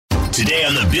Today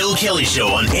on The Bill Kelly Show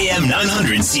on AM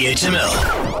 900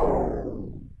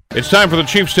 CHML. It's time for the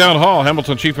Chief's Town Hall.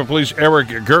 Hamilton Chief of Police Eric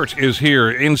Girt is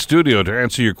here in studio to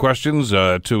answer your questions,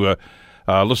 to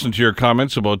listen to your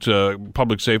comments about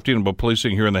public safety and about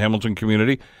policing here in the Hamilton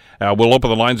community. We'll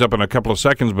open the lines up in a couple of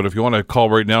seconds, but if you want to call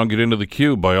right now and get into the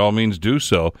queue, by all means do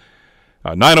so.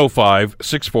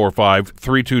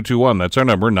 905-645-3221. That's our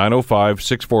number,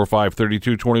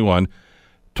 905-645-3221.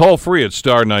 Toll free at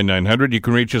star 9900. You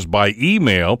can reach us by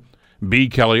email,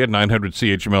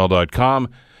 bkelly@900chml.com,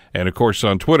 and of course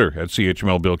on Twitter at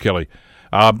CHMLBillKelly.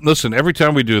 Listen, every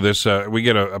time we do this, we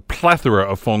get a plethora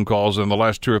of phone calls in the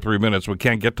last 2 or 3 minutes. We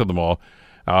can't get to them all,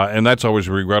 and that's always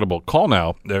regrettable. Call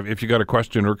now if you got a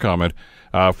question or comment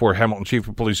for Hamilton Chief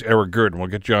of Police Eric Girt, and we'll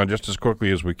get you on just as quickly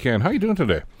as we can. How are you doing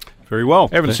today? Very well.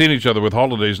 Haven't seen each other with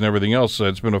holidays and everything else.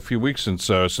 It's been a few weeks since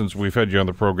we've had you on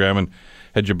the program and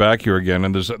had you back here again.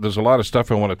 And there's a lot of stuff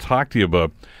I want to talk to you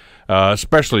about,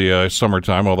 especially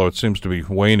summertime, although it seems to be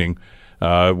waning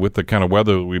with the kind of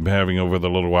weather that we've been having over the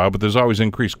little while. But there's always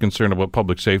increased concern about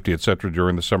public safety, et cetera,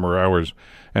 during the summer hours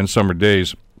and summer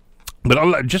days.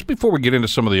 But just before we get into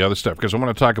some of the other stuff, because I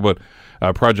want to talk about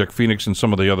Project Phoenix and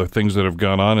some of the other things that have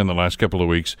gone on in the last couple of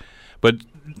weeks. But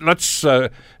let's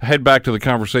head back to the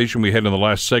conversation we had in the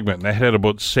last segment, and that had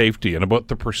about safety and about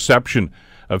the perception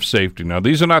of safety. Now,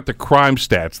 these are not the crime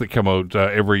stats that come out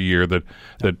every year that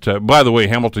by the way,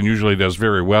 Hamilton usually does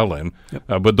very well in.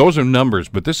 Yep. But those are numbers.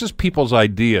 But this is people's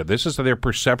idea. This is their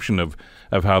perception of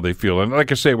how they feel. And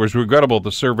like I say, it was regrettable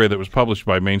the survey that was published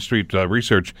by Main Street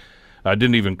Research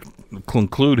didn't even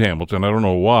conclude Hamilton. I don't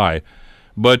know why.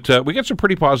 But we get some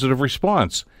pretty positive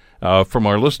response from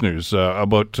our listeners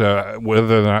about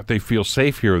whether or not they feel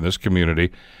safe here in this community,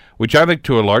 which I think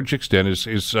to a large extent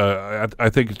is I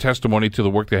think a testimony to the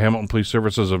work the Hamilton Police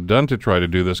Services have done to try to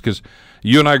do this, because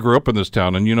you and I grew up in this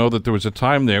town, and you know that there was a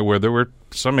time there where there were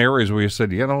some areas where you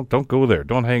said, don't go there,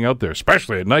 don't hang out there,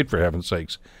 especially at night, for heaven's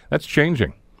sakes. That's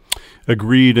changing.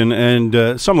 Agreed,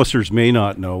 and some listeners may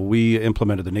not know, we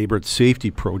implemented the Neighborhood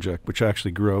Safety Project, which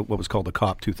actually grew out what was called the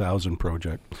COP 2000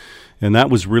 project, and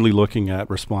that was really looking at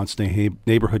response to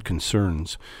neighborhood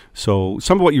concerns. So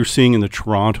some of what you're seeing in the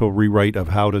Toronto rewrite of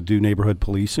how to do neighborhood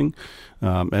policing,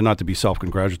 and not to be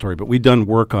self-congratulatory, but we've done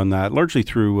work on that largely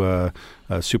through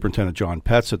Superintendent John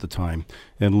Petz at the time,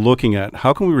 and looking at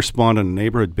how can we respond on a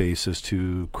neighborhood basis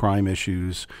to crime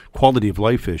issues, quality of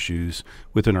life issues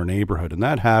within our neighborhood. And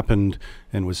that happened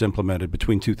and was implemented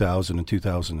between 2000 and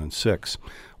 2006.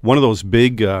 One of those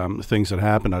big things that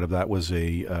happened out of that was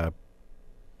a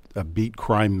beat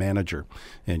crime manager,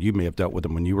 and you may have dealt with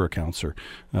them when you were a counselor,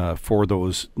 for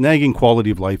those nagging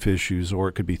quality of life issues, or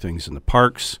it could be things in the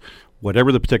parks,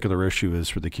 whatever the particular issue is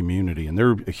for the community. And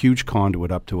they're a huge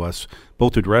conduit up to us,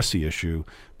 both to address the issue,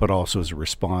 but also as a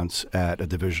response at a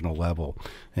divisional level.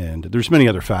 And there's many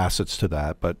other facets to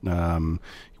that, but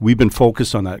we've been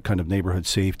focused on that kind of neighborhood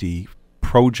safety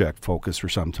project focus for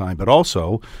some time, but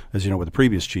also, as you know, with the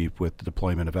previous chief, with the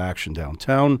deployment of action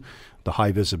downtown, the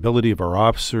high visibility of our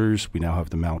officers. We now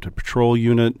have the Mounted Patrol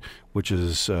Unit, which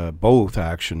is both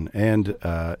action and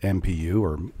MPU,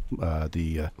 or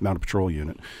the Mounted Patrol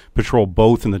Unit, patrol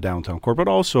both in the downtown core, but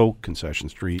also Concession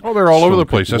Street. Oh, they're all over the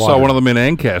place. I saw one of them in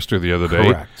Ancaster the other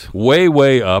day. Correct.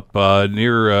 Way up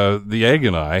near the Egg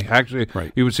and I. Actually,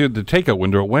 right. You would see the takeout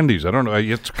window at Wendy's. I don't know.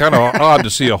 It's kind of odd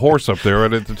to see a horse up there.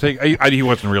 He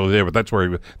wasn't really there, but that's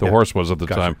where the horse was at the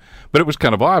time. But it was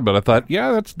kind of odd, but I thought,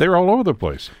 they're all over the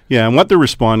place. Yeah, and what they're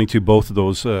responding to, both of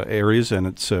those areas, and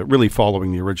it's really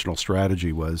following the original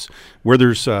strategy, was where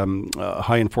there's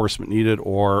high enforcement needed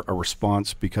or a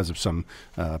response because of some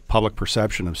public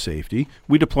perception of safety,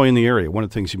 we deploy in the area. One of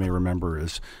the things you may remember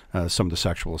is some of the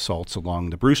sexual assaults along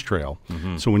the Bruce Trail.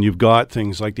 Mm-hmm. So when you've got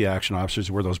things like the action officers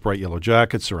who wear those bright yellow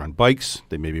jackets, or on bikes,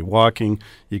 they may be walking,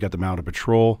 you got the Mounted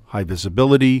Patrol, high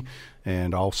visibility,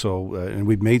 and also, and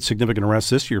we've made significant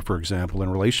arrests this year, for example, in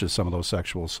relation to some of those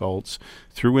sexual assaults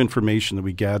through information that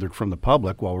we gathered from the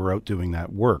public while we're out doing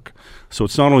that work. So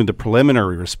it's not only the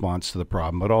preliminary response to the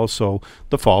problem, but also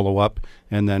the follow-up,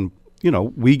 and then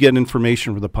we get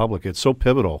information from the public. It's so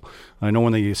pivotal. I know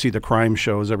when you see the crime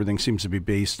shows, everything seems to be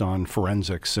based on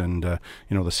forensics and, the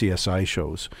CSI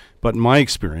shows. But in my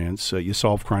experience, you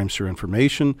solve crimes through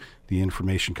information. The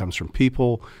information comes from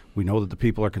people. We know that the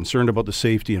people are concerned about the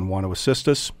safety and want to assist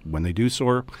us. When they do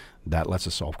so, that lets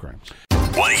us solve crimes.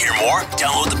 Want to hear more?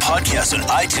 Download the podcast on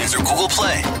iTunes or Google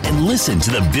Play and listen to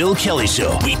The Bill Kelly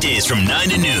Show weekdays from 9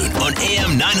 to noon on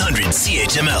AM 900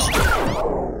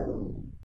 CHML.